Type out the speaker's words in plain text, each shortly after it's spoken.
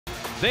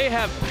They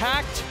have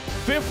packed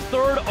Fifth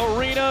Third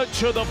Arena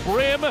to the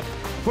brim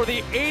for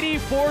the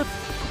 84th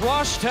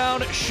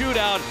Crosstown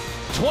Shootout.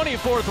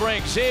 24th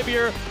ranked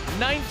Xavier,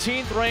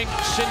 19th ranked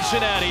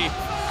Cincinnati.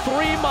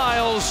 3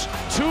 miles,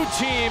 2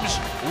 teams,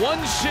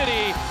 1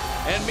 city,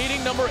 and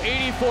meeting number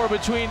 84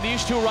 between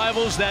these two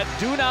rivals that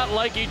do not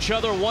like each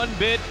other one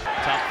bit.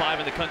 Top 5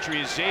 in the country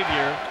is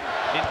Xavier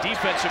in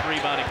defensive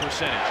rebounding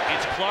percentage.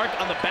 It's Clark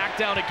on the back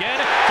down again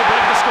to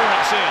break the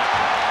scoring seal.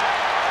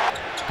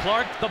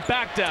 Clark, the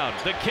back down,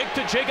 the kick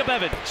to Jacob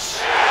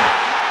Evans.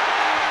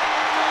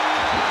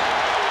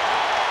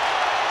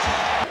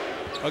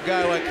 A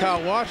guy like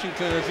Kyle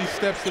Washington as he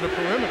steps to the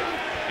perimeter.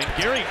 And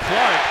Gary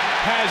Clark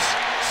has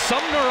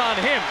Sumner on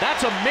him.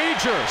 That's a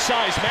major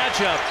size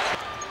matchup.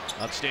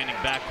 Outstanding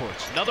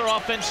backcourts. Another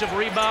offensive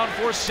rebound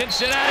for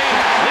Cincinnati.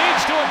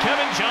 Leads to a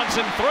Kevin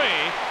Johnson 3.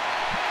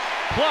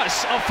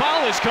 Plus, a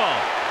foul is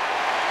called.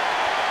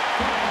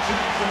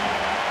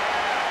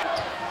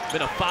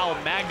 Been a foul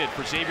magnet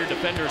for Xavier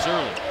defenders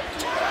early.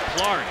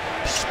 Clark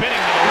spinning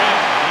to the rim.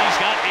 He's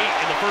got 8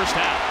 in the first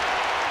half.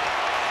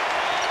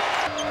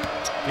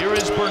 Here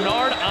is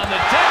Bernard on the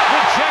deck,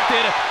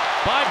 rejected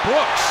by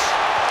Brooks.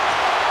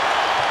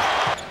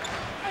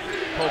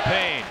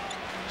 Popane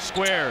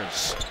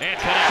squares and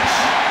connects.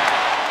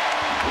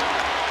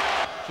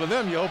 For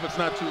them, you hope it's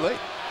not too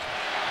late.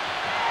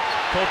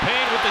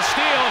 Popane with the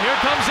steal. Here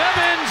comes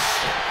Evans.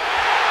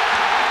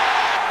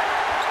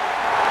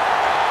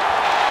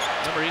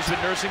 Remember, he's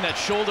been nursing that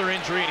shoulder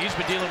injury, and he's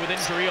been dealing with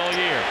injury all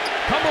year.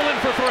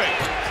 Cumberland for 3.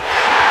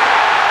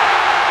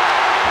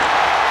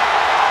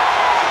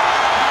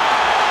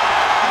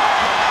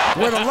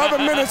 With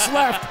 11 minutes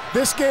left,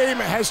 this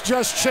game has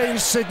just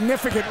changed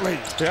significantly.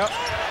 Yep.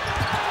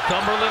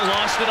 Cumberland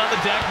lost it on the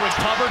deck,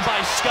 recovered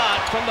by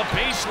Scott from the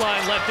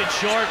baseline, left it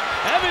short.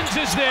 Evans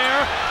is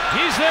there.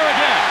 He's there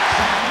again.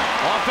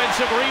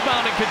 Offensive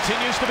rebounding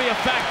continues to be a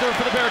factor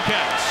for the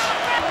Bearcats.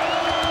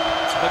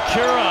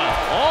 Akira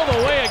all the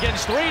way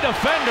against 3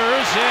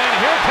 defenders, and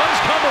here comes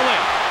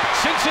Cumberland.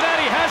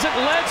 Cincinnati hasn't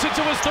led since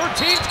it was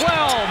 13-12.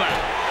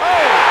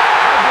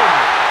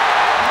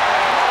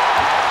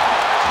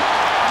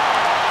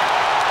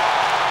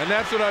 And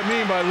that's what I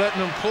mean by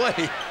letting them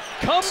play.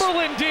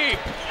 Cumberland deep,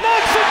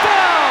 knocks it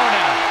down!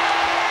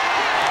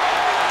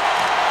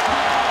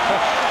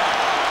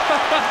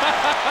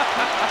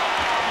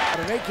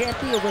 They can't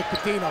be a Rick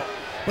Pitino,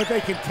 but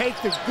they can take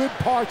the good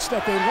parts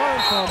that they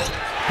learned from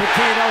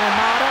Pitino and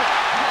Mata.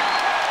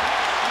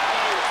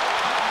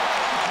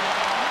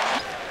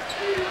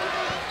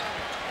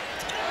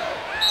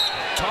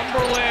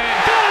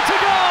 Cumberland got it to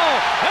go,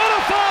 and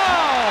a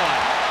foul!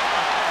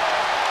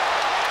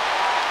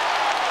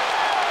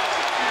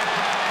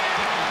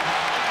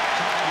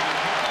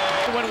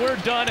 When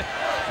we're done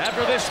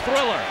after this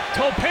thriller,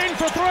 Popane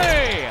for 3.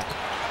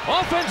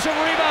 Offensive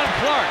rebound,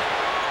 Clark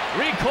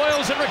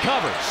recoils and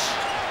recovers.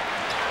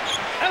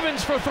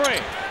 Evans for 3.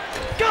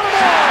 Got them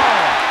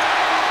all!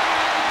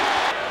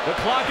 The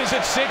clock is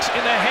at 6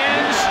 in the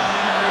hands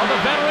of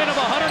the veteran of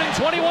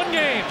 121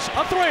 games.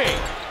 A 3.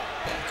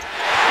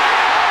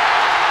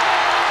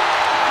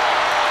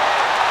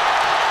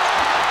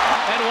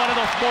 And one of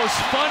the most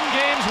fun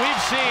games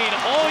we've seen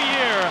all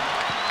year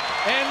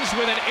ends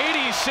with an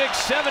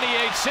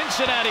 86-78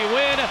 Cincinnati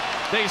win.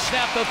 They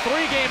snap the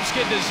 3-game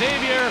skid to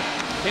Xavier.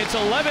 It's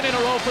 11 in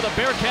a row for the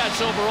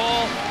Bearcats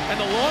overall, and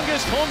the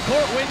longest home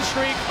court win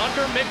streak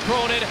under Mick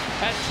Cronin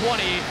at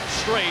 20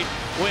 straight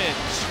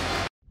wins.